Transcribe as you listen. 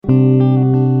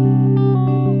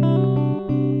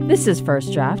This is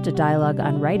First Draft, a dialogue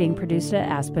on writing produced at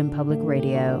Aspen Public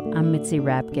Radio. I'm Mitzi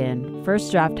Rapkin.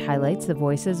 First Draft highlights the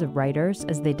voices of writers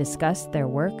as they discuss their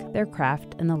work, their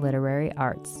craft, and the literary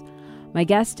arts. My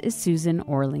guest is Susan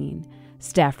Orlean,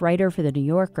 staff writer for The New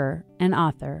Yorker and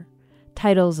author.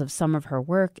 Titles of some of her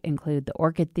work include The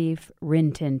Orchid Thief,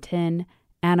 Rin Tin Tin,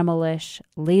 Animalish,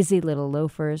 Lazy Little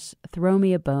Loafers, Throw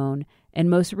Me a Bone, and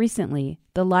most recently,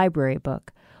 The Library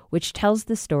Book, which tells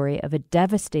the story of a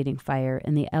devastating fire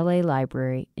in the LA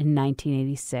Library in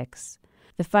 1986.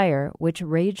 The fire, which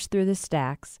raged through the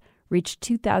stacks, reached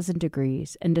 2,000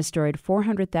 degrees and destroyed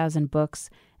 400,000 books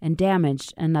and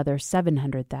damaged another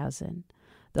 700,000.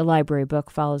 The Library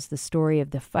Book follows the story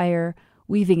of the fire,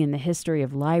 weaving in the history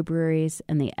of libraries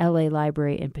and the LA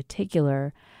Library in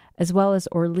particular, as well as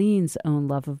Orlean's own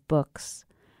love of books.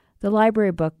 The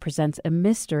Library Book presents a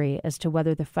mystery as to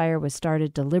whether the fire was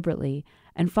started deliberately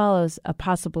and follows a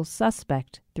possible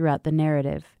suspect throughout the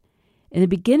narrative. In the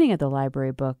beginning of the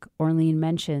Library Book, Orlean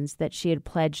mentions that she had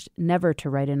pledged never to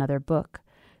write another book,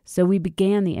 so we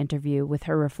began the interview with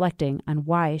her reflecting on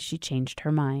why she changed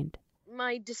her mind.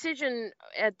 My decision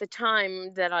at the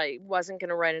time that I wasn't going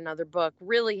to write another book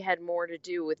really had more to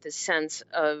do with the sense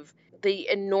of the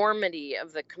enormity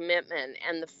of the commitment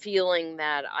and the feeling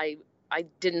that I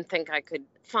didn't think I could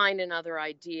find another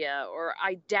idea, or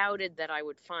I doubted that I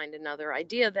would find another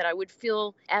idea that I would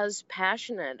feel as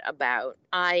passionate about.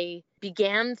 I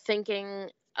began thinking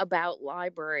about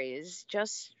libraries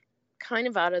just kind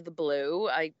of out of the blue.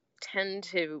 I tend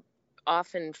to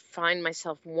often find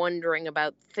myself wondering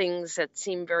about things that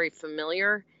seem very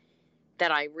familiar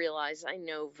that I realize I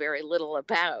know very little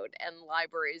about, and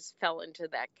libraries fell into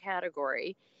that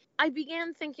category. I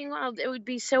began thinking, well, it would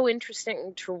be so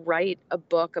interesting to write a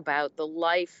book about the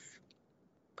life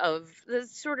of the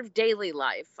sort of daily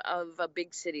life of a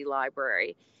big city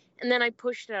library. And then I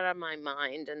pushed it out of my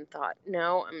mind and thought,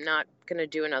 no, I'm not going to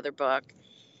do another book.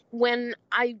 When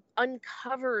I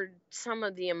uncovered some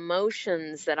of the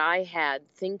emotions that I had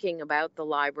thinking about the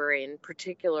library, in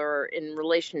particular in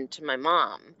relation to my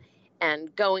mom,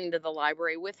 and going to the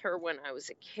library with her when I was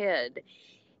a kid,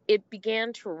 it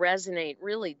began to resonate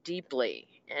really deeply,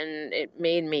 and it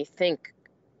made me think,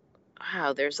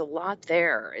 wow, there's a lot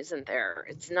there, isn't there?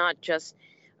 It's not just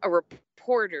a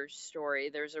reporter's story.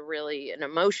 There's an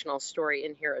emotional story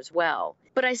in here as well.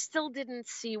 But I still didn't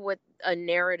see what a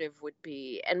narrative would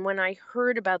be. And when I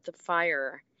heard about the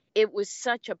fire, it was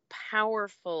such a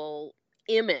powerful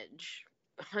image,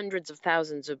 hundreds of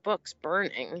thousands of books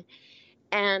burning,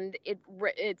 and it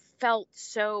felt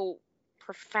so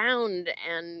profound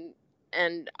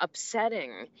and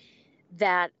upsetting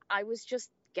that I was just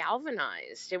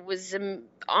galvanized. It was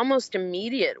almost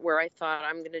immediate where I thought,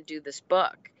 I'm going to do this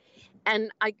book.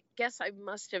 And I guess I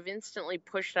must have instantly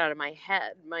pushed out of my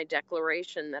head my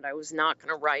declaration that I was not going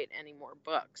to write any more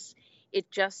books. It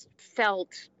just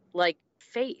felt like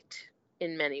fate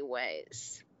in many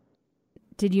ways.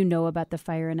 Did you know about the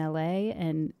fire in LA,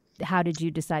 and how did you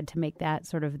decide to make that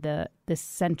sort of the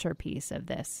centerpiece of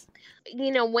this?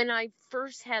 You know, when I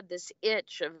first had this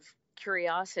itch of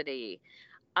curiosity,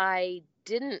 I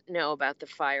didn't know about the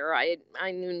fire.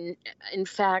 I knew, in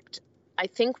fact, I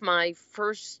think my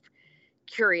first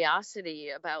curiosity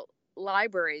about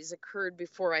libraries occurred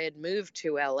before I had moved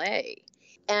to LA.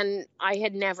 And I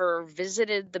had never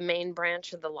visited the main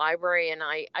branch of the library, and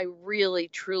I really,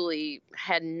 truly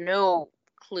had no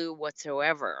clue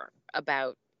whatsoever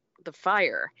about the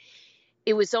fire.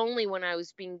 It was only when I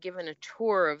was being given a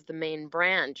tour of the main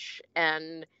branch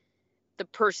and the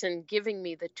person giving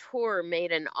me the tour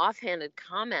made an offhanded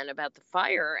comment about the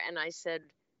fire, and I said,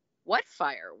 "What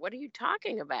fire? What are you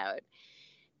talking about?"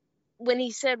 When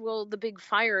he said, well, the big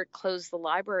fire closed the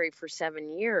library for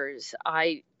 7 years,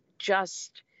 I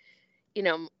just,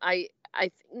 I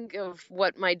think of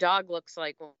what my dog looks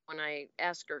like when I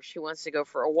ask her if she wants to go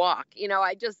for a walk.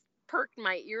 I just perked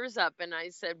my ears up and I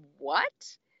said,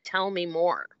 what? Tell me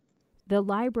more. The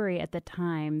library at the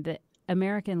time, the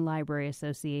American Library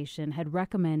Association, had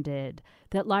recommended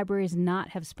that libraries not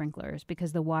have sprinklers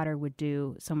because the water would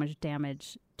do so much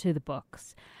damage to the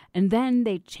books. And then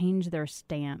they changed their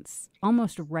stance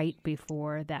almost right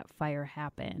before that fire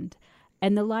happened.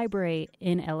 And the library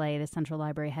in LA, the Central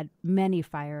Library, had many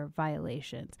fire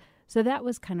violations. So that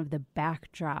was kind of the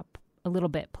backdrop, a little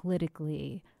bit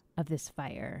politically, of this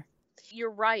fire.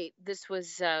 You're right. This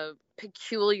was a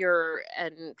peculiar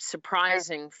and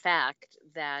surprising fact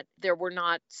that there were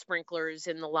not sprinklers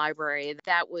in the library.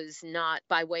 That was not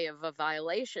by way of a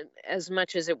violation as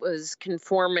much as it was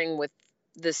conforming with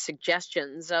the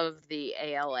suggestions of the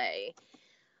ALA.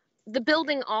 The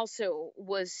building also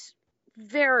was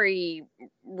very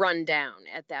run down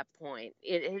at that point.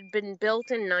 It had been built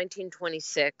in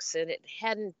 1926 and it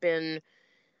hadn't been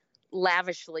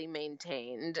lavishly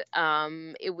maintained.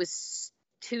 It was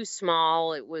too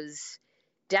small. It was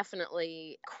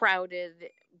definitely crowded.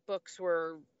 Books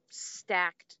were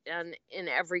stacked in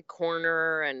every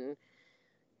corner and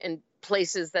in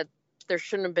places that there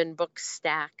shouldn't have been books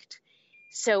stacked.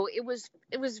 So it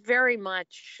was very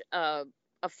much a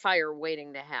fire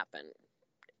waiting to happen.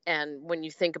 And when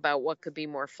you think about what could be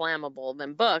more flammable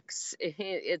than books,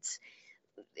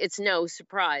 it's no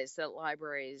surprise that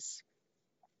libraries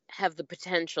have the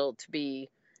potential to be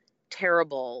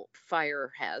terrible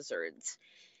fire hazards.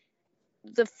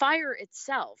 The fire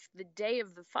itself, the day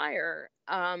of the fire,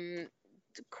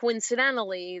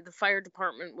 coincidentally, the fire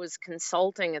department was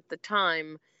consulting at the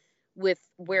time with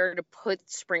where to put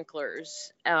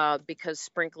sprinklers because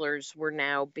sprinklers were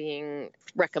now being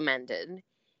recommended.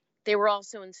 They were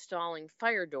also installing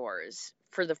fire doors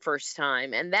for the first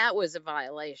time, and that was a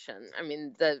violation. I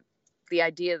mean, the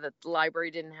idea that the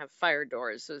library didn't have fire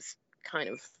doors was kind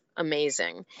of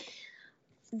amazing.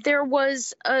 There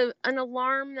was an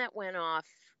alarm that went off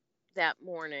that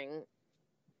morning.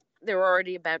 There were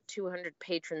already about 200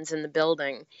 patrons in the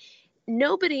building.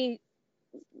 Nobody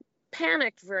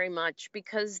panicked very much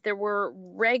because there were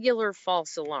regular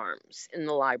false alarms in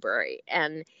the library,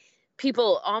 and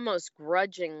people almost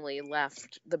grudgingly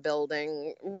left the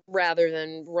building rather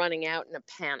than running out in a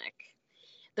panic.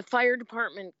 The fire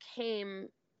department came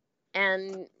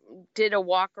and did a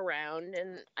walk around,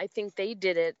 and I think they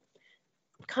did it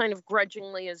kind of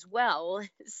grudgingly as well,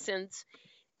 since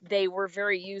they were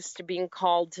very used to being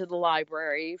called to the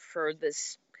library for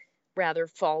this rather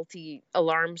faulty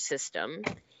alarm system.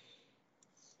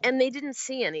 And they didn't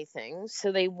see anything,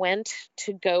 so they went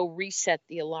to go reset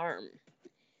the alarm.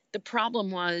 The problem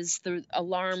was the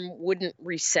alarm wouldn't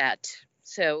reset.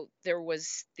 So there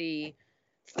was the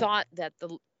thought that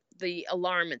the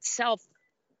alarm itself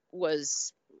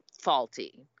was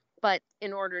faulty. But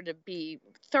in order to be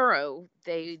thorough,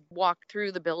 they walked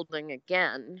through the building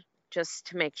again just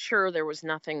to make sure there was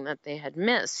nothing that they had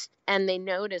missed. And they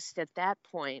noticed at that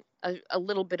point a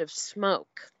little bit of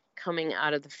smoke coming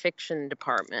out of the fiction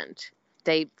department.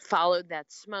 They followed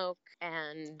that smoke,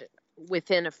 and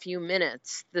within a few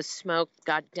minutes, the smoke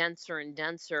got denser and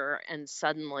denser and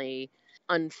suddenly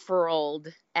unfurled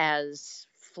as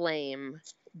flame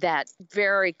that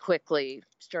very quickly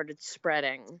started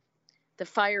spreading. The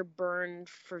fire burned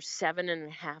for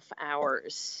 7.5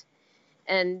 hours.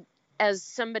 And as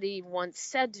somebody once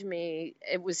said to me,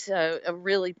 it was a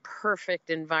really perfect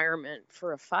environment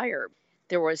for a fire.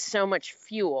 There was so much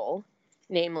fuel,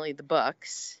 namely the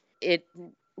books. It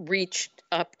reached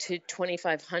up to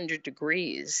 2,500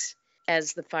 degrees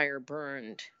as the fire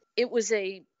burned. It was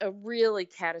a really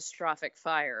catastrophic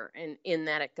fire in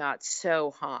that it got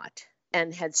so hot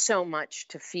and had so much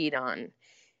to feed on.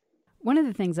 One of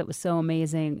the things that was so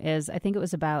amazing is I think it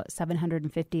was about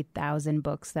 750,000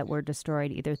 books that were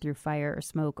destroyed either through fire or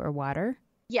smoke or water.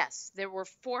 Yes, there were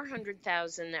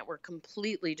 400,000 that were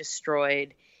completely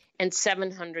destroyed and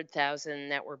 700,000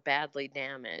 that were badly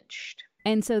damaged.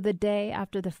 And so the day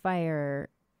after the fire,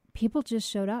 people just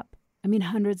showed up. I mean,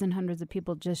 hundreds and hundreds of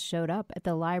people just showed up at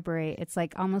the library. It's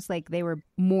like almost like they were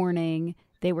mourning,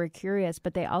 they were curious,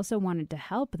 but they also wanted to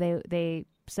help. They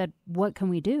said, what can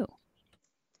we do?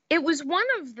 It was one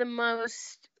of the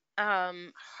most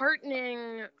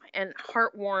heartening and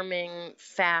heartwarming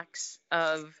facts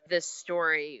of this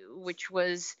story, which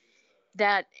was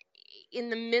that in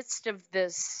the midst of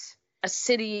this, a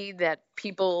city that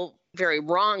people very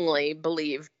wrongly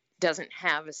believe doesn't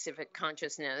have a civic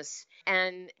consciousness,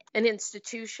 and an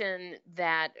institution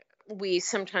that we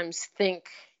sometimes think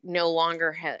no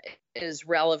longer is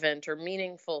relevant or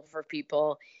meaningful for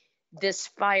people, this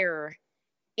fire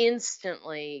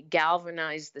instantly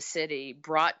galvanized the city,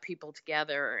 brought people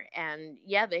together. And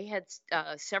yeah, they had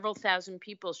several thousand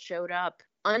people showed up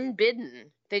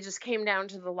unbidden. They just came down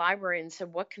to the library and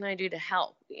said, what can I do to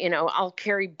help? You know, I'll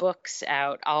carry books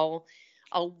out. I'll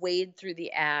wade through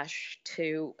the ash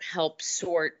to help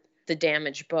sort the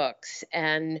damaged books.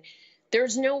 And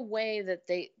there's no way that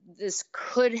this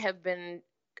could have been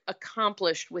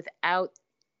accomplished without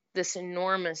this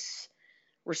enormous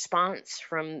response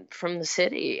from the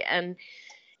city. And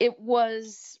it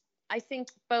was, I think,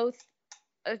 both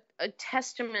a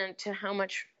testament to how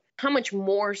much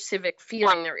more civic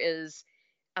feeling there is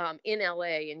in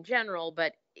LA in general,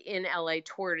 but in LA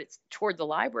toward the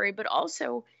library, but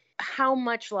also how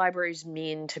much libraries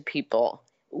mean to people,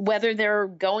 whether they're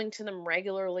going to them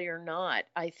regularly or not.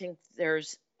 I think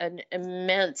there's an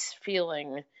immense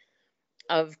feeling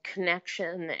of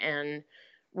connection and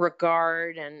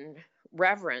regard and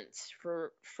reverence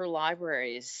for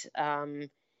libraries.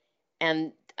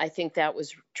 And I think that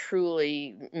was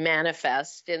truly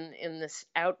manifest in this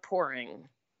outpouring.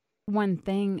 One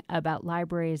thing about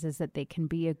libraries is that they can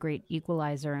be a great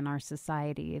equalizer in our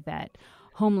society, that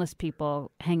homeless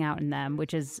people hang out in them,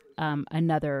 which is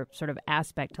another sort of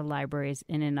aspect to libraries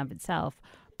in and of itself.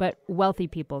 But wealthy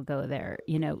people go there,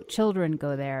 children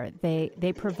go there.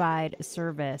 They provide a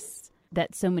service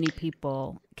that so many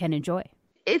people can enjoy.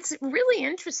 It's really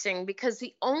interesting because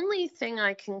the only thing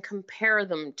I can compare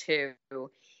them to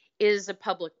is a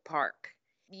public park.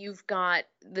 You've got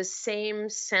the same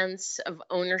sense of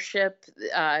ownership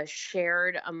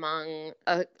shared among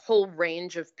a whole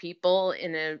range of people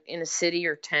in a city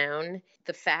or town.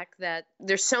 The fact that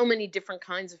there's so many different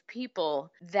kinds of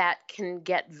people that can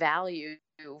get value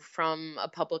from a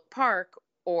public park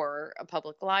or a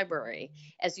public library.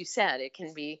 As you said, it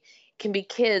can be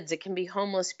kids, it can be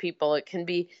homeless people, it can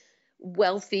be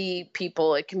wealthy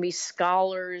people, it can be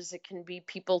scholars, it can be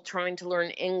people trying to learn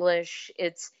English.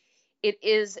 It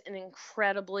is an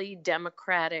incredibly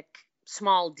democratic,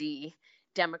 small d,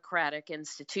 democratic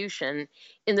institution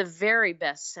in the very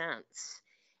best sense.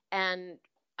 And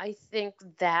I think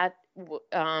that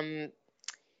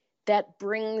that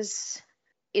brings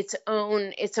it's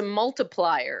a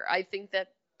multiplier. I think that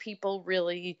people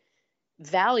really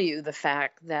value the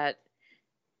fact that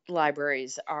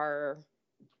libraries are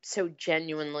so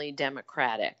genuinely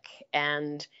democratic,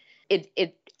 and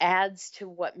it adds to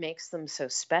what makes them so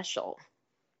special.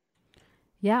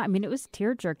 Yeah, I mean, it was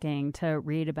tear-jerking to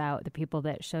read about the people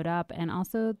that showed up, and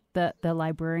also the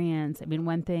librarians. I mean,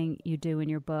 one thing you do in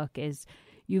your book is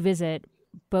you visit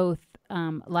both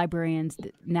librarians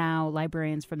now,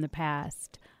 librarians from the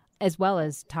past, as well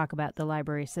as talk about the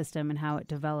library system and how it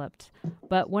developed.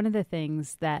 But one of the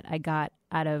things that I got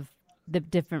out of the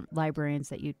different librarians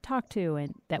that you talked to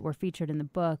and that were featured in the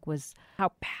book was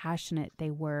how passionate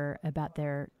they were about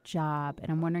their job.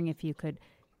 And I'm wondering if you could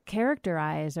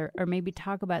characterize or maybe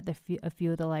talk about a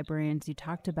few of the librarians you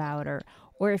talked about,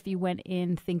 or if you went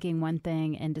in thinking one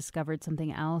thing and discovered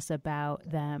something else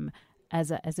about them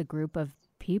as a group of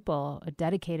people,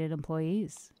 dedicated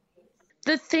employees.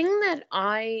 The thing that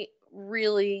I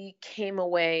really came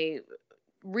away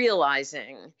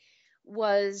realizing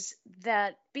was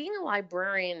that being a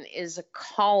librarian is a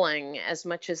calling as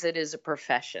much as it is a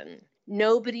profession.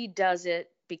 Nobody does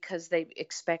it because they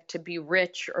expect to be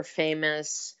rich or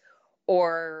famous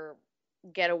or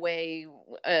get away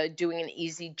doing an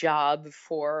easy job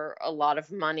for a lot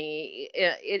of money.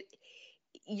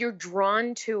 You're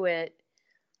drawn to it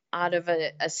out of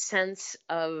a sense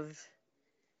of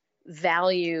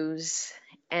values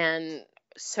and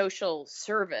social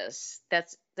service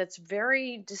that's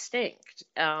very distinct.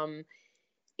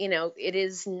 It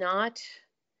is not.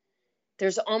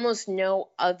 There's almost no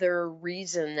other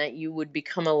reason that you would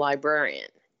become a librarian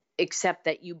except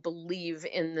that you believe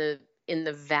in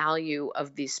the value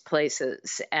of these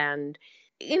places. And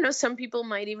some people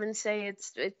might even say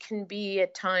it can be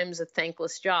at times a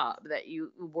thankless job, that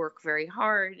you work very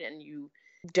hard and you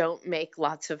don't make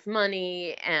lots of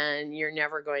money and you're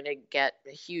never going to get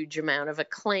a huge amount of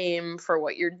acclaim for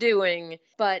what you're doing,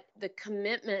 but the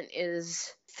commitment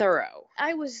is thorough.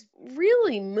 I was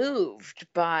really moved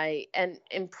by and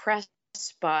impressed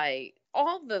by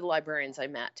all the librarians I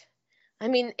met. I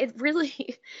mean, it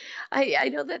really, I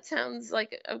know that sounds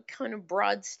like a kind of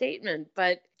broad statement,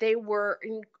 but they were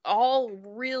all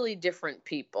really different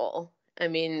people. I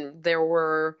mean, there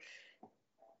were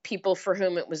people for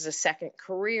whom it was a second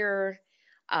career.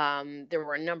 There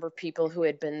were a number of people who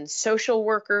had been social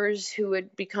workers who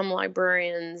had become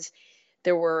librarians.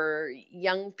 There were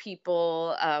young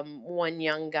people, one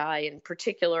young guy in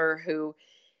particular who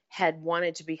had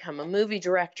wanted to become a movie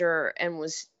director and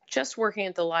was just working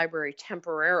at the library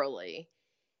temporarily,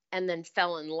 and then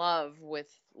fell in love with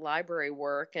library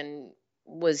work and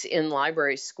was in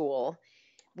library school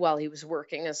while he was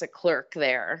working as a clerk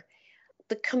there.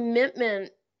 The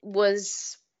commitment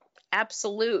was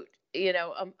absolute,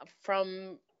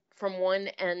 from one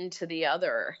end to the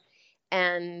other.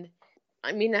 And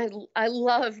I mean, I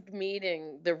loved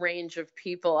meeting the range of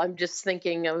people. I'm just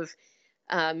thinking of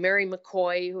Mary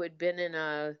McCoy, who had been in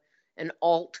an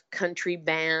alt country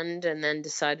band and then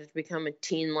decided to become a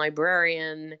teen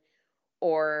librarian,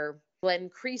 or Glenn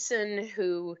Creason,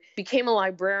 who became a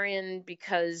librarian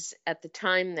because at the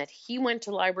time that he went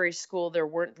to library school, there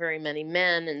weren't very many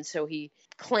men. And so he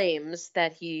claims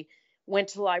that he went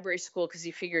to library school because he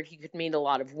figured he could meet a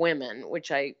lot of women, which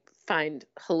I find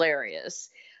hilarious,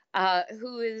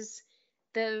 who is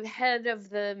the head of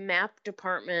the map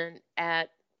department at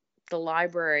the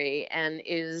library and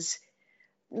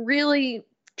really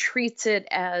treats it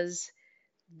as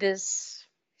this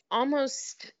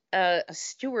almost a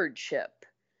stewardship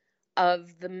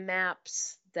of the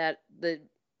maps that the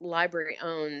library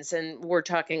owns. And we're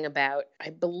talking about,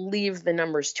 I believe the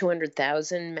number is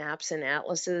 200,000 maps and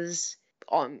atlases,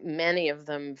 many of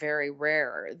them very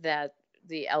rare, that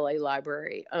the LA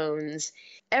Library owns.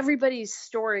 Everybody's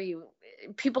story,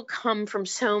 people come from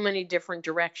so many different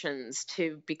directions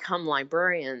to become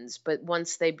librarians, but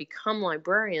once they become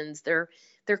librarians, their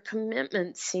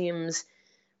commitment seems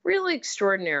really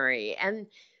extraordinary. And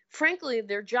frankly,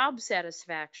 their job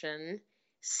satisfaction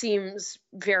seems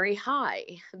very high.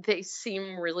 They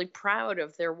seem really proud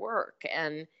of their work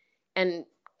and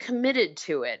committed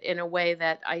to it in a way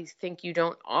that I think you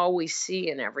don't always see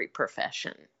in every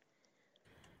profession.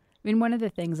 I mean, one of the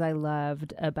things I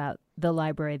loved about the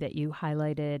library that you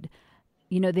highlighted,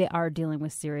 you know, they are dealing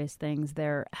with serious things.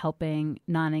 They're helping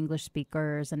non-English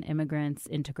speakers and immigrants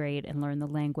integrate and learn the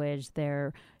language.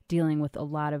 They're dealing with a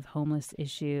lot of homeless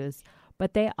issues,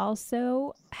 but they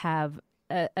also have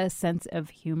a sense of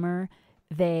humor.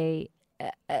 They,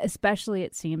 especially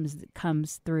it seems,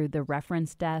 comes through the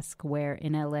reference desk, where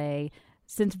in LA,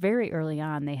 since very early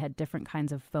on, they had different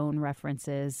kinds of phone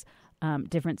references,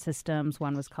 different systems.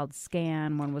 One was called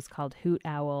Scan, one was called Hoot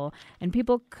Owl, and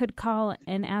people could call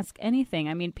and ask anything.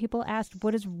 I mean, people asked,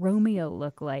 what does Romeo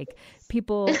look like?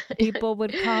 People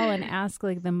would call and ask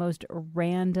like the most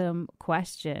random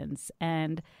questions.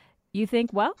 And you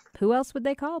think, well, who else would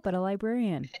they call but a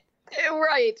librarian?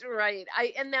 Right.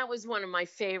 And that was one of my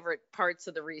favorite parts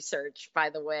of the research, by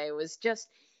the way, was just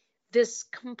this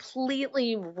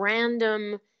completely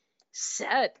random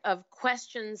set of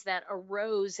questions that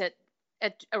arose at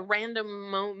a random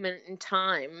moment in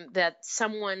time, that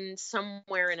someone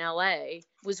somewhere in LA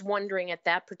was wondering at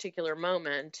that particular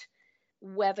moment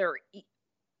whether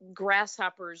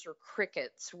grasshoppers or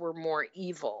crickets were more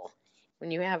evil.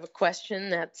 When you have a question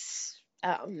that's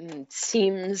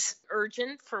seems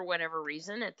urgent for whatever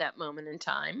reason at that moment in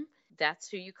time, that's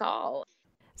who you call.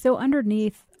 So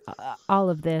underneath all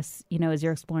of this, you know, as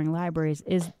you're exploring libraries,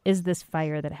 is this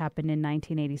fire that happened in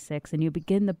 1986. And you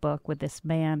begin the book with this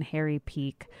man, Harry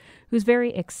Peak, who's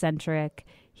very eccentric.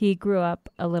 He grew up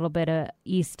a little bit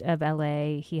east of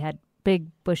LA. He had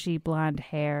big, bushy, blonde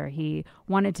hair. He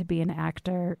wanted to be an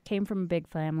actor, came from a big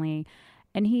family.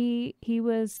 And he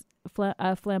was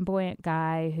a flamboyant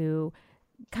guy who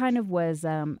kind of was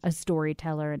a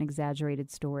storyteller and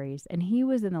exaggerated stories. And he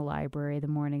was in the library the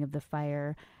morning of the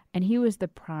fire, and he was the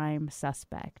prime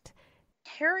suspect.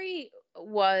 Harry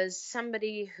was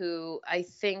somebody who I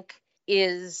think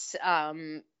is,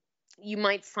 you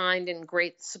might find in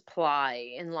great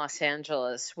supply in Los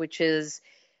Angeles, which is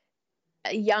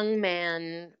a young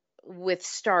man with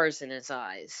stars in his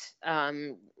eyes.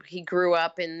 He grew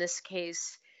up, in this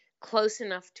case, close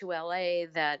enough to LA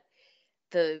that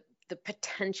the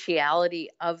potentiality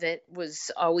of it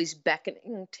was always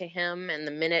beckoning to him. And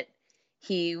the minute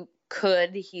he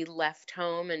could, he left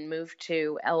home and moved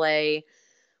to LA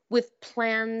with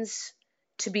plans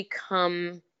to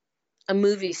become a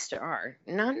movie star,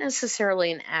 not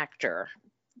necessarily an actor,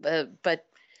 but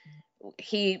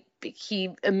he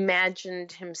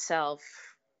imagined himself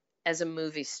as a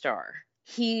movie star.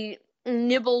 He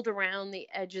nibbled around the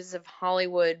edges of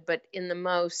Hollywood, but in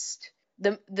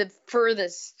the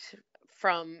furthest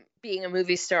from being a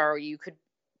movie star you could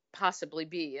possibly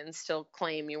be and still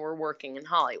claim you were working in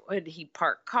Hollywood. He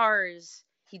parked cars,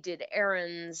 he did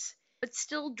errands, but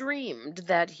still dreamed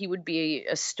that he would be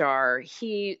a star.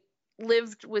 He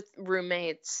lived with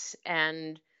roommates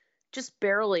and just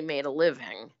barely made a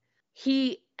living.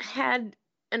 He had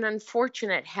an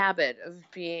unfortunate habit of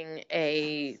being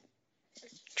a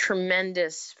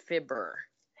tremendous fibber.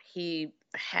 He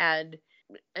had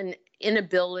an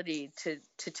inability to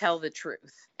tell the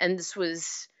truth. And this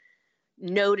was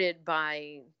noted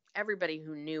by everybody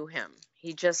who knew him.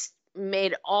 He just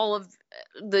made all of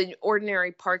the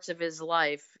ordinary parts of his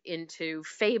life into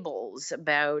fables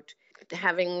about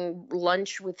having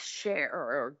lunch with Cher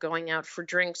or going out for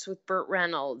drinks with Burt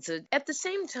Reynolds. At the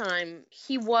same time,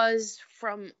 he was,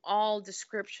 from all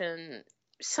description,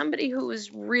 somebody who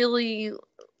was really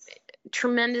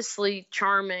tremendously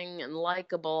charming and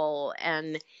likable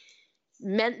and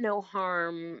meant no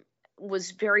harm,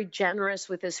 was very generous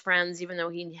with his friends, even though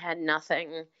he had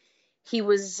nothing. He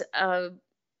was a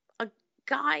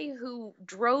guy who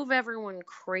drove everyone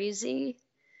crazy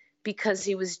because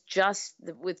he was just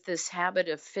with this habit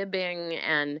of fibbing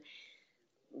and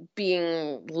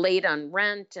being late on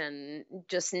rent and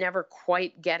just never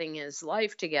quite getting his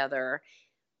life together.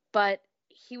 but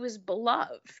he was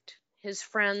beloved. His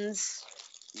friends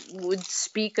would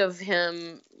speak of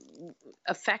him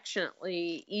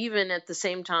affectionately, even at the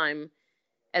same time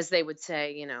as they would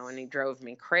say, and he drove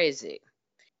me crazy.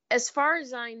 As far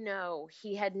as I know,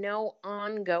 he had no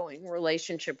ongoing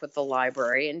relationship with the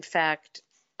library. In fact,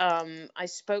 I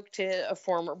spoke to a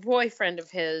former boyfriend of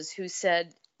his who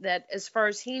said that as far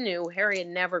as he knew, Harry had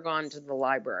never gone to the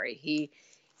library.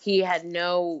 He had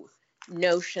no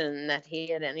notion that he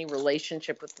had any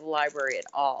relationship with the library at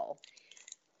all.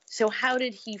 So how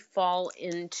did he fall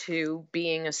into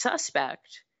being a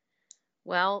suspect?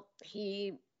 Well,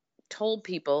 he told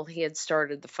people he had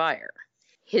started the fire.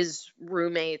 His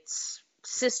roommate's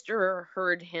sister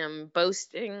heard him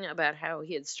boasting about how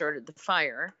he had started the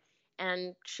fire,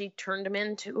 and she turned him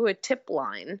into a tip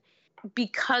line.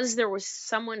 Because there was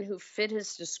someone who fit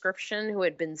his description who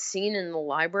had been seen in the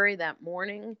library that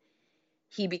morning,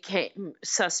 he became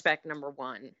suspect number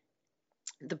one.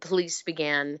 The police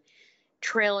began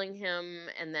trailing him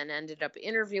and then ended up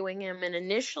interviewing him. And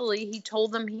initially, he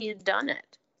told them he had done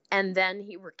it. And then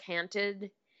he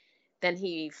recanted. Then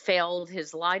he failed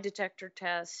his lie detector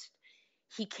test.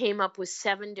 He came up with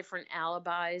 7 different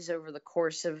alibis over the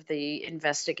course of the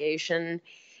investigation,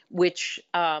 which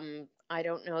I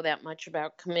don't know that much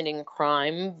about committing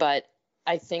crime, but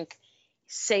I think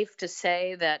safe to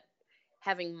say that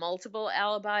having multiple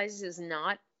alibis is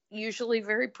not usually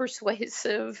very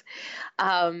persuasive.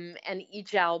 And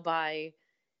each alibi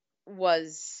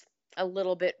was a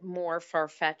little bit more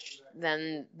far-fetched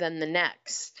than the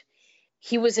next.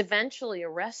 He was eventually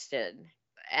arrested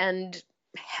and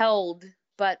held,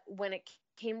 but when it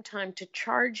came time to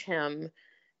charge him,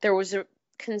 there was a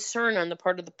concern on the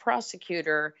part of the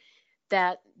prosecutor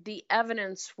that the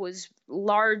evidence was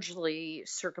largely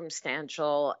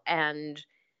circumstantial and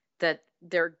that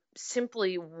there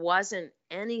simply wasn't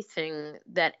anything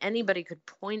that anybody could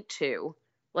point to,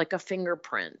 like a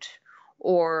fingerprint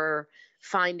or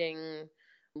finding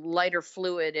lighter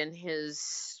fluid in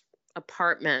his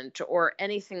apartment or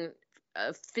anything,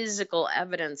 physical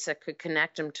evidence that could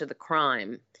connect him to the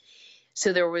crime.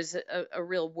 So there was a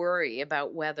real worry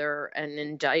about whether an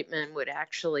indictment would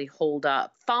actually hold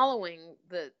up. Following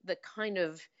the kind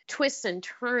of twists and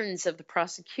turns of the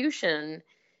prosecution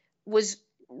was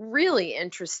really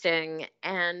interesting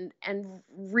and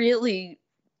really,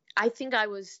 I think I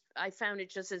found it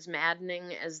just as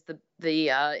maddening as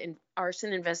the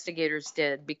arson investigators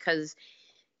did, because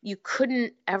you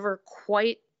couldn't ever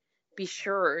quite be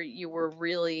sure you were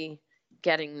really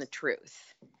getting the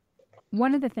truth.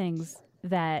 One of the things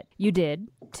that you did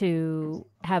to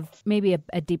have maybe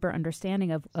a deeper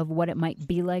understanding of what it might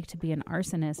be like to be an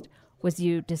arsonist was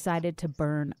you decided to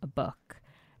burn a book.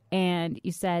 And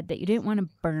you said that you didn't want to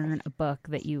burn a book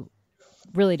that you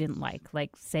really didn't like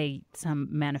say some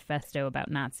manifesto about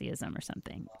Nazism or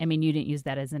something. I mean, you didn't use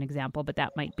that as an example, but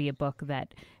that might be a book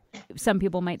that some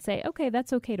people might say, okay,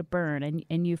 that's okay to burn.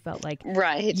 And you felt like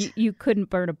right. you couldn't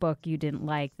burn a book you didn't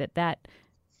like, that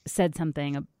said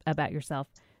something about yourself.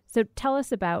 So tell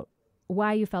us about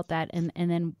why you felt that and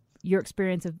then your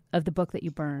experience of the book that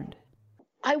you burned.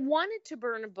 I wanted to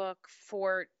burn a book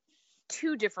for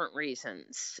 2 different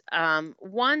reasons.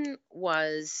 One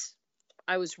was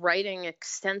I was writing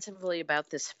extensively about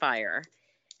this fire,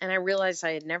 and I realized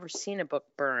I had never seen a book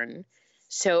burn.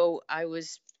 So I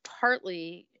was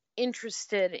partly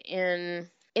interested in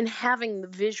having the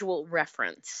visual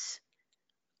reference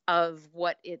of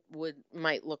what it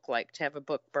might look like to have a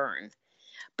book burn.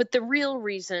 But the real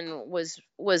reason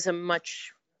was a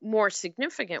much more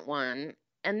significant one,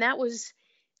 and that was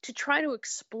to try to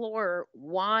explore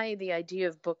why the idea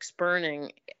of books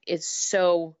burning is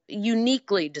so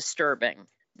uniquely disturbing.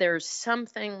 There's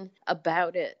something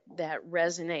about it that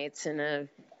resonates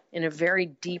in a very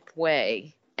deep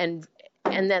way, and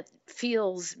that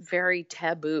feels very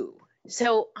taboo.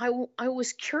 So I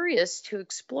was curious to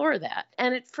explore that.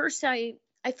 And at first I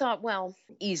thought, well,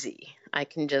 easy. I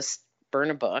can just burn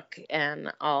a book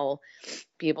and I'll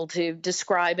be able to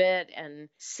describe it and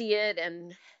see it,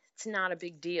 and it's not a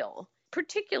big deal,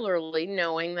 particularly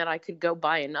knowing that I could go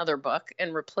buy another book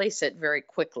and replace it very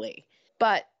quickly.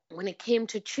 But when it came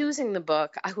to choosing the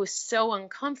book, I was so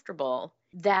uncomfortable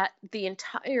that the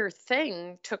entire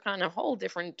thing took on a whole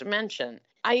different dimension.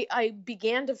 I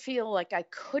began to feel like I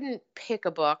couldn't pick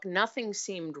a book. Nothing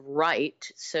seemed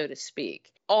right, so to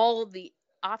speak. All of the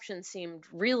options seemed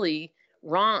really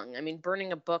wrong. I mean,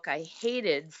 burning a book I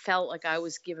hated felt like I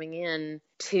was giving in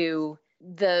to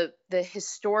the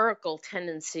historical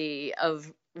tendency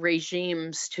of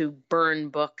regimes to burn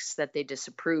books that they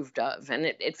disapproved of. And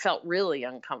it felt really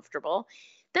uncomfortable.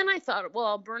 Then I thought, well,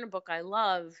 I'll burn a book I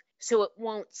love so it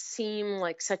won't seem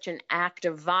like such an act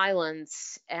of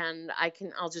violence, and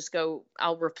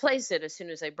I'll replace it as soon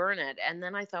as I burn it. And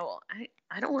then I thought, well,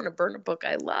 I don't want to burn a book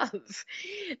I love.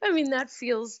 I mean, that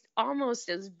feels almost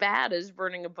as bad as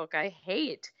burning a book I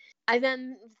hate. I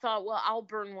then thought, well, I'll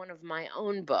burn one of my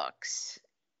own books.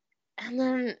 And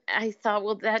then I thought,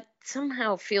 well, that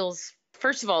somehow feels,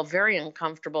 first of all, very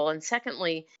uncomfortable. And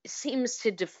secondly, seems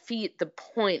to defeat the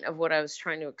point of what I was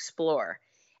trying to explore.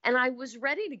 And I was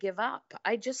ready to give up.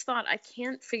 I just thought, I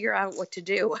can't figure out what to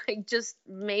do.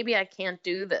 Maybe I can't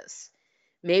do this.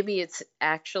 Maybe it's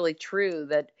actually true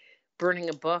that burning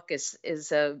a book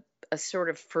is a sort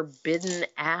of forbidden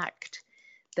act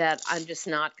that I'm just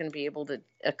not going to be able to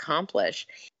accomplish.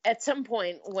 At some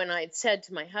point, when I'd said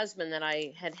to my husband that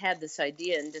I had this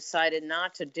idea and decided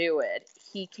not to do it,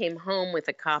 he came home with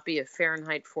a copy of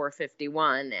Fahrenheit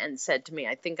 451 and said to me,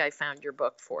 I think I found your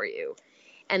book for you.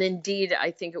 And indeed,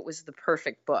 I think it was the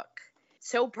perfect book.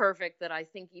 So perfect that I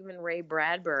think even Ray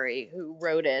Bradbury, who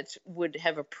wrote it, would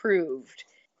have approved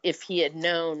if he had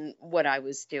known what I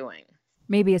was doing.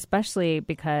 Maybe especially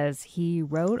because he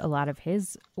wrote a lot of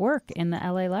his work in the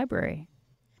LA Library.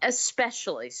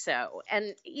 Especially so.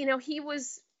 And, in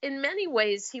many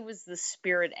ways, he was the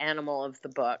spirit animal of the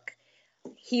book.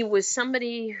 He was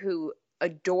somebody who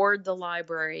adored the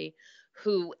library,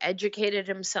 who educated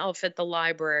himself at the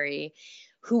library,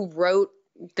 who wrote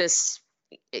this,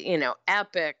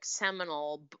 epic,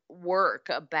 seminal work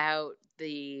about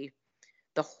the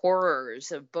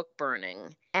horrors of book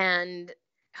burning, and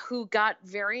who got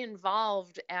very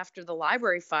involved after the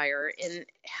library fire in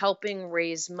helping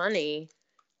raise money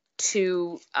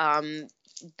to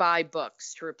buy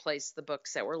books to replace the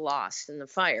books that were lost in the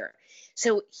fire.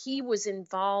 So he was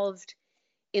involved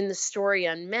in the story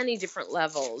on many different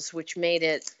levels, which made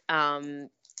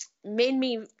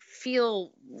me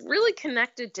feel really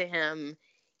connected to him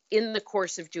in the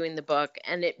course of doing the book.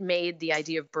 And it made the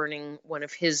idea of burning one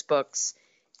of his books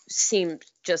seem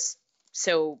just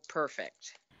so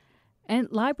perfect. And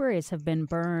libraries have been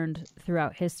burned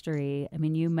throughout history. I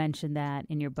mean, you mentioned that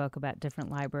in your book about different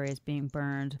libraries being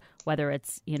burned, whether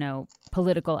it's,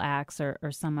 political acts or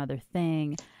some other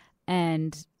thing.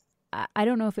 And I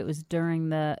don't know if it was during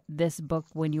this book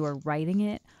when you were writing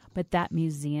it, but that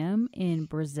museum in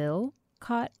Brazil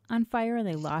caught on fire and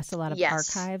they lost a lot of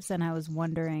archives. And I was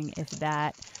wondering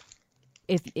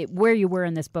where you were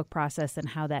in this book process and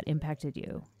how that impacted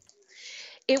you.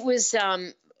 It was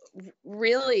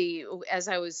really, as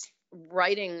I was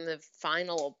writing the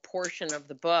final portion of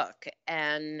the book,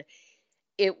 and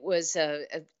it was a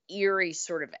eerie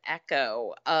sort of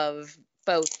echo of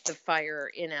both the fire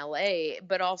in LA,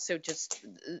 but also just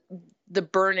the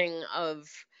burning of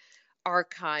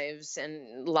archives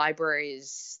and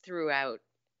libraries throughout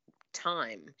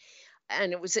time.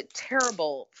 And it was a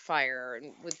terrible fire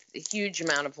with a huge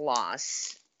amount of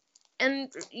loss.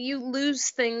 And you lose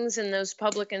things in those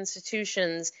public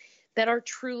institutions that are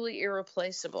truly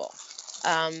irreplaceable.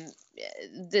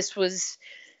 This was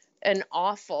an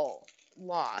awful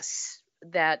loss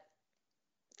that,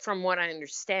 from what I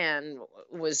understand,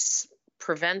 was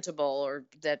preventable, or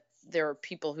that there are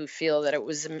people who feel that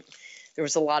there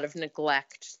was a lot of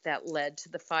neglect that led to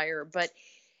the fire. But,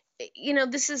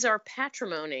 this is our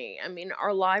patrimony. I mean,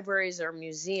 our libraries, our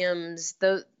museums,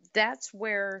 that's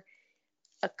where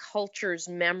a culture's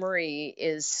memory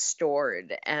is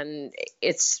stored, and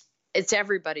it's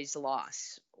everybody's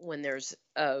loss when there's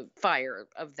a fire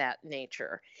of that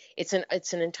nature. It's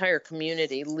an entire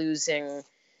community losing,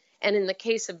 and in the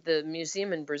case of the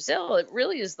museum in Brazil, it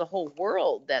really is the whole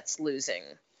world that's losing,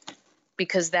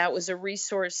 because that was a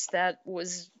resource that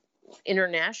was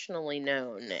internationally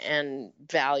known and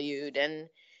valued, and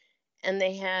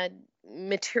they had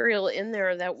material in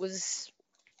there that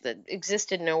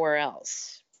existed nowhere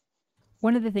else.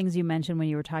 One of the things you mentioned when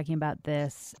you were talking about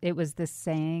this, it was this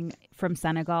saying from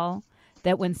Senegal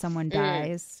that when someone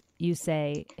dies, you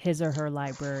say his or her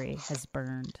library has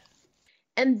burned.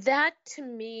 And that, to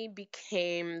me,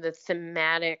 became the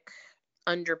thematic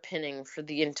underpinning for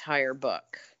the entire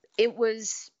book. It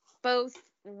was both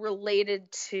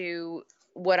related to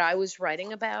what I was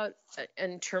writing about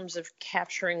in terms of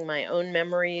capturing my own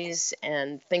memories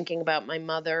and thinking about my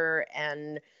mother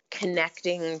and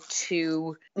connecting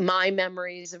to my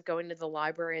memories of going to the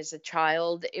library as a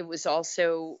child. It was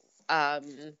also a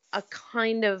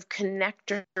kind of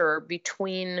connector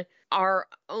between our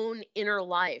own inner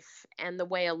life and the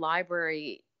way a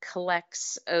library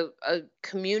collects a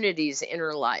community's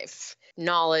inner life,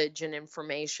 knowledge and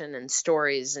information and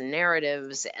stories and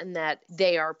narratives, and that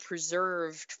they are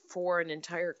preserved for an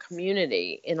entire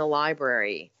community in a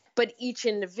library. But each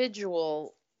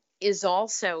individual is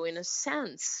also, in a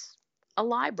sense, a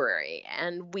library.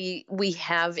 And we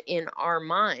have in our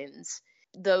minds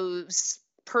those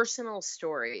personal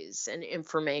stories and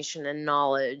information and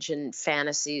knowledge and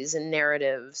fantasies and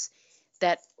narratives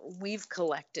that we've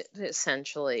collected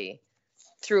essentially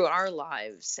through our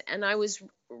lives. And I was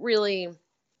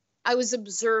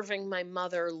observing my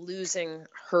mother losing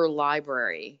her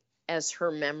library as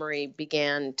her memory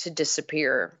began to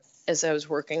disappear as I was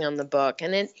working on the book.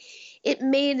 And it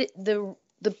made the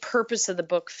purpose of the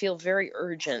book feel very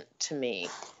urgent to me,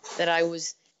 that I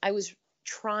was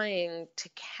trying to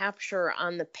capture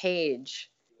on the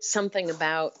page something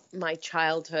about my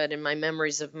childhood and my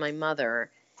memories of my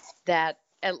mother that,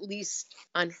 at least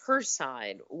on her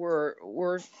side,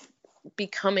 were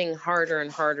becoming harder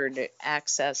and harder to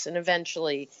access and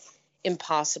eventually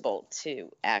impossible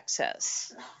to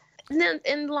access.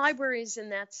 And libraries, in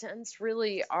that sense,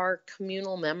 really are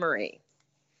communal memory.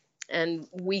 And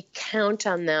we count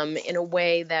on them in a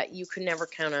way that you could never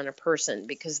count on a person,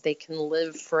 because they can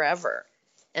live forever.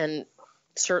 And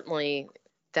certainly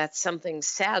that's something,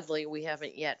 sadly, we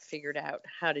haven't yet figured out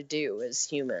how to do as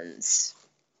humans.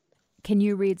 Can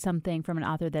you read something from an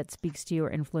author that speaks to you or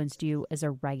influenced you as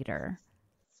a writer?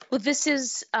 Well, this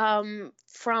is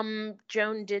from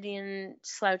Joan Didion,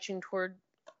 Slouching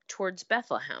Towards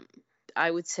Bethlehem. I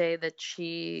would say that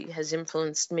she has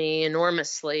influenced me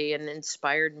enormously and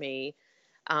inspired me,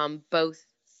 both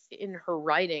in her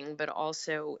writing, but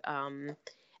also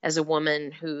as a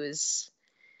woman who's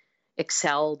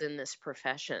excelled in this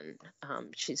profession.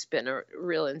 She's been a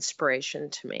real inspiration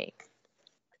to me.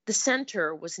 The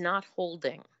center was not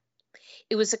holding.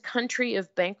 It was a country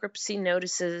of bankruptcy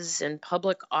notices and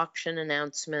public auction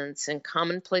announcements and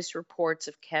commonplace reports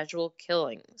of casual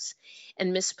killings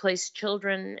and misplaced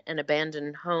children and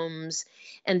abandoned homes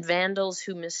and vandals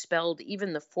who misspelled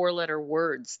even the four-letter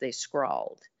words they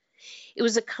scrawled. It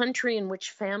was a country in which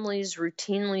families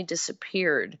routinely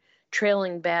disappeared,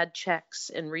 trailing bad checks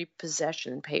and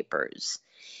repossession papers.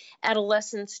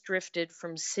 Adolescents drifted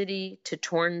from city to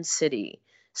torn city,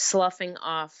 sloughing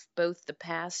off both the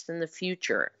past and the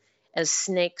future as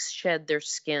snakes shed their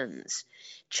skins.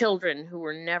 Children who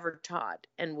were never taught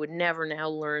and would never now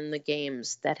learn the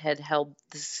games that had held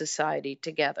the society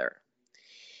together.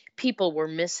 People were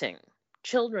missing.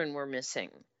 Children were missing.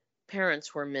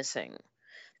 Parents were missing.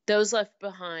 Those left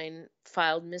behind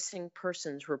filed missing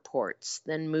persons reports,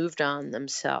 then moved on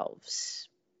themselves.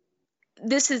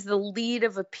 This is the lead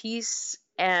of a piece,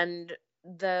 and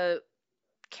the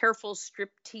careful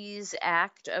striptease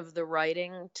act of the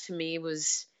writing to me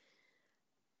was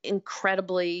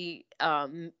incredibly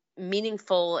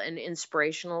meaningful and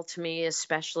inspirational to me,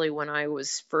 especially when I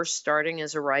was first starting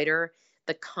as a writer.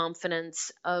 The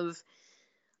confidence of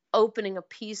opening a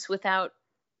piece without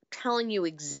telling you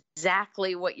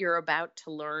exactly what you're about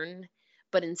to learn,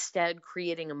 but instead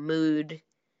creating a mood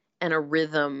and a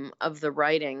rhythm of the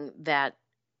writing that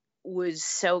was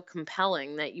so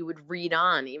compelling that you would read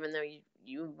on, even though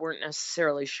you weren't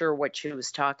necessarily sure what she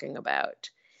was talking about.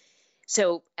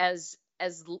 So as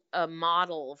a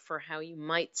model for how you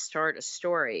might start a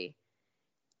story,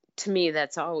 to me,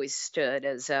 that's always stood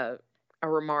as a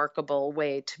remarkable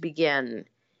way to begin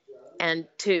and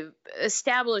to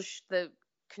establish the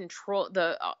control,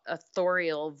 the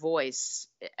authorial voice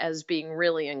as being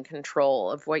really in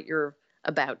control of what you're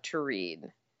about to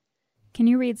read. Can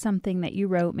you read something that you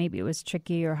wrote, maybe it was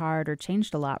tricky or hard or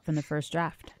changed a lot from the first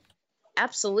draft?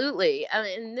 Absolutely.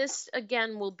 And this,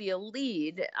 again, will be a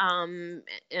lead,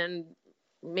 and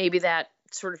maybe that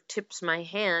sort of tips my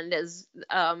hand as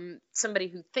somebody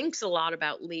who thinks a lot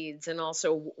about leads and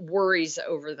also worries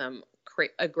over them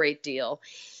a great deal.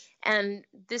 And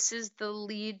this is the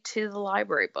lead to the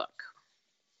library book.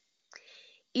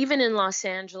 Even in Los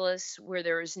Angeles, where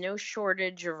there is no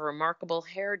shortage of remarkable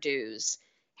hairdos,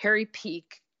 Harry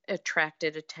Peake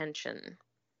attracted attention.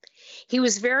 He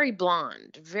was very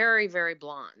blonde, very, very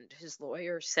blonde, his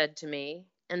lawyer said to me,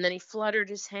 and then he fluttered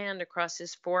his hand across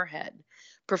his forehead,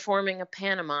 performing a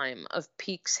pantomime of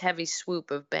Peake's heavy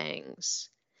swoop of bangs.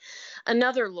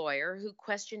 Another lawyer who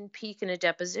questioned Peake in a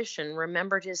deposition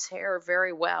remembered his hair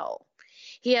very well.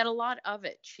 He had a lot of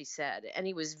it, she said, and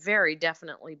he was very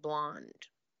definitely blonde.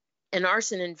 An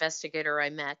arson investigator I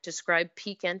met described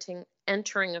Peake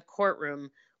entering a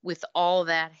courtroom with all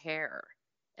that hair,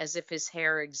 as if his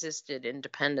hair existed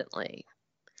independently.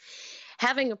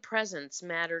 Having a presence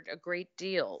mattered a great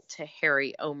deal to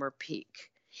Harry Omer Peake.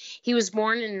 He was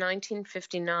born in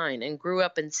 1959 and grew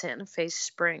up in Santa Fe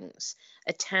Springs,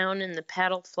 a town in the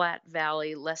Paddle Flat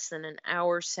Valley less than an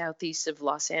hour southeast of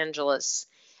Los Angeles,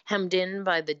 hemmed in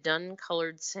by the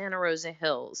dun-colored Santa Rosa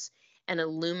hills and a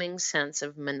looming sense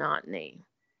of monotony.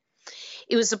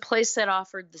 It was a place that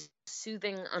offered the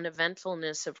soothing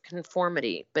uneventfulness of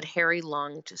conformity, but Harry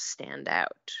longed to stand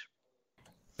out.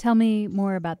 Tell me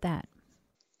more about that.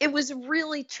 It was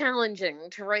really challenging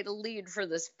to write a lead for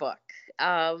this book.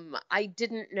 I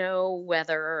didn't know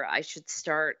whether I should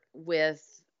start with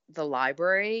the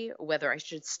library, whether I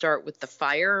should start with the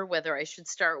fire, whether I should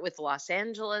start with Los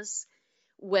Angeles,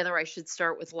 whether I should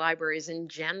start with libraries in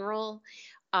general,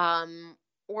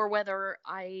 or whether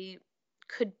I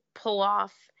could pull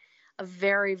off a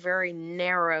very, very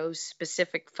narrow,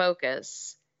 specific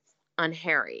focus on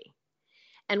Harry,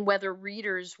 and whether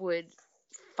readers would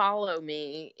follow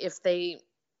me if they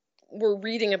were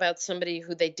reading about somebody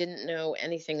who they didn't know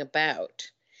anything about.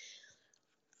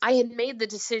 I had made the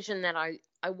decision that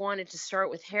I wanted to start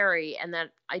with Harry, and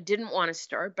that I didn't want to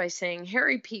start by saying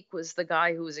Harry Peake was the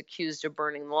guy who was accused of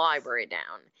burning the library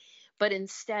down, but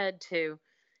instead to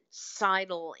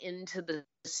sidle into the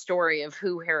story of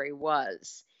who Harry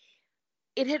was.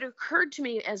 It had occurred to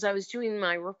me as I was doing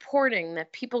my reporting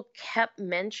that people kept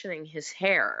mentioning his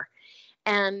hair,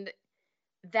 and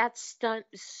that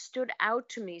stood out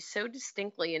to me so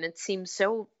distinctly, and it seemed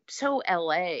so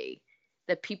LA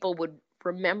that people would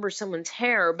remember someone's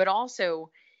hair, but also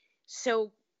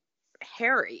so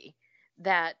Harry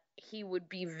that he would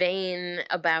be vain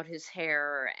about his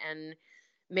hair and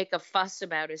make a fuss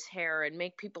about his hair and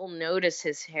make people notice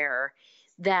his hair,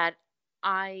 that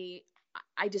I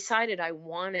decided I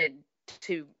wanted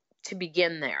to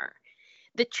begin there.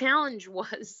 The challenge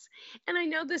was, and I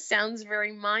know this sounds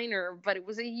very minor, but it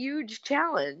was a huge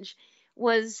challenge,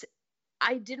 was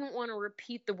I didn't want to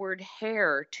repeat the word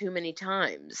hair too many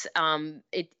times.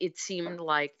 It seemed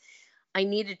like I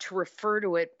needed to refer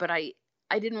to it, but I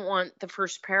didn't want the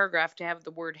first paragraph to have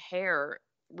the word hair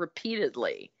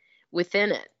repeatedly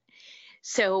within it.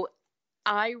 So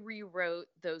I rewrote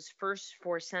those first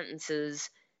 4 sentences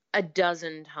a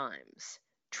dozen times,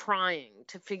 trying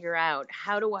to figure out,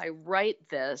 how do I write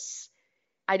this?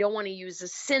 I don't want to use a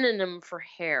synonym for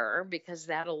hair because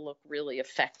that'll look really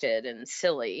affected and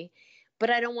silly, but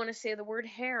I don't want to say the word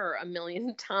hair a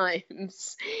million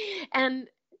times. And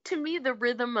to me, the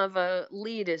rhythm of a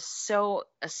lead is so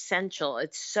essential.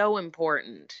 It's so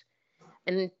important.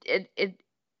 And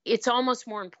it's almost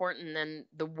more important than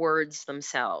the words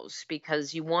themselves,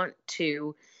 because you want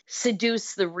to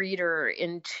seduce the reader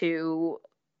into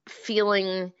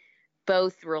feeling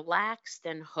both relaxed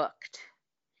and hooked.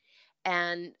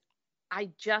 And I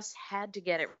just had to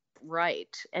get it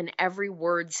right. And every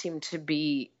word seemed to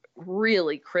be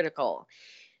really critical.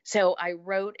 So I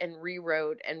wrote and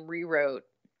rewrote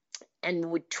and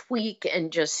would tweak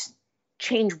and just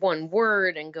change one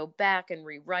word and go back and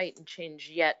rewrite and change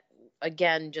yet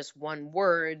again just one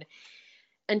word,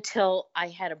 until I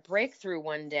had a breakthrough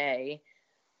one day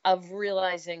of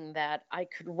realizing that I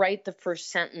could write the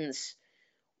first sentence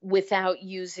without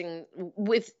use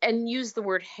the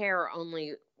word hair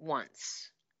only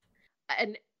once.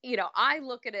 And I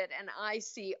look at it and I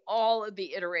see all of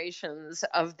the iterations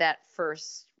of that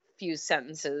first few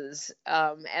sentences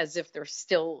as if they're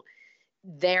still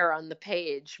there on the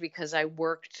page, because I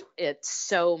worked it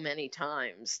so many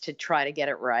times to try to get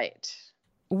it right.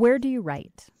 Where do you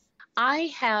write?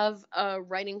 I have a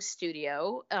writing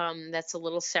studio that's a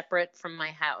little separate from my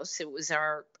house. It was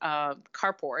our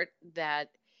carport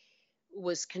that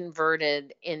was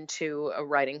converted into a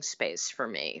writing space for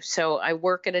me. So I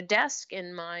work at a desk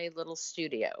in my little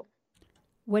studio.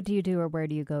 What do you do, or where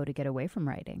do you go to get away from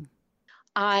writing?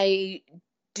 I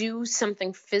do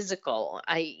something physical.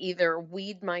 I either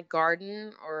weed my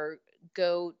garden or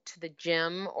go to the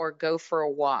gym or go for a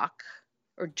walk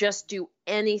or just do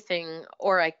anything,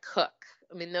 or I cook.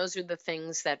 I mean, those are the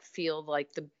things that feel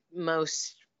like the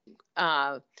most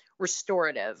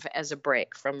restorative as a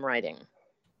break from writing.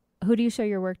 Who do you show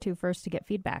your work to first to get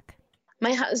feedback?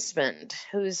 My husband,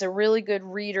 who's a really good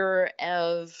reader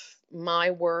of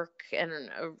my work and,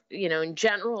 in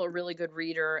general, a really good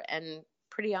reader and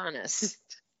pretty honest.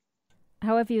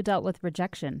 How have you dealt with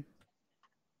rejection?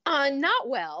 Not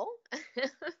well.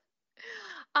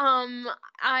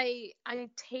 I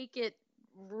take it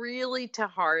really to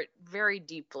heart very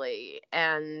deeply,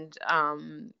 and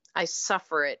I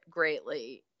suffer it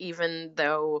greatly, even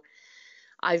though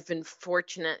I've been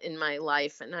fortunate in my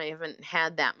life and I haven't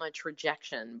had that much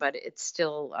rejection, but it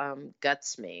still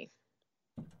guts me.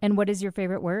 And what is your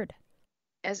favorite word?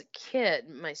 As a kid,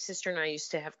 my sister and I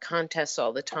used to have contests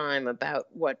all the time about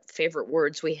what favorite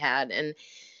words we had, and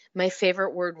my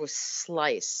favorite word was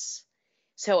slice.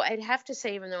 So I'd have to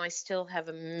say, even though I still have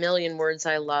a million words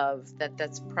I love,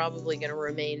 that's probably going to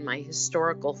remain my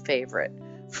historical favorite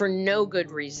for no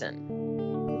good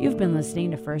reason. You've been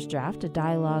listening to First Draft, a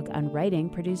dialogue on writing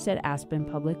produced at Aspen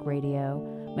Public Radio.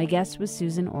 My guest was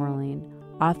Susan Orlean,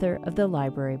 author of The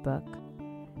Library Book.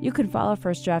 You can follow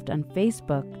First Draft on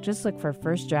Facebook. Just look for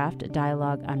First Draft, a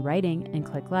dialogue on writing, and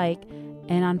click like,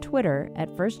 and on Twitter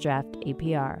at First Draft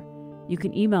APR. You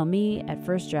can email me at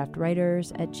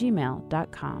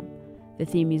firstdraftwriters@gmail.com. The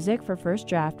theme music for First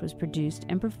Draft was produced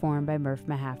and performed by Murph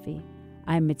Mahaffey.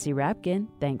 I'm Mitzi Rapkin.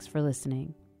 Thanks for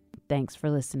listening.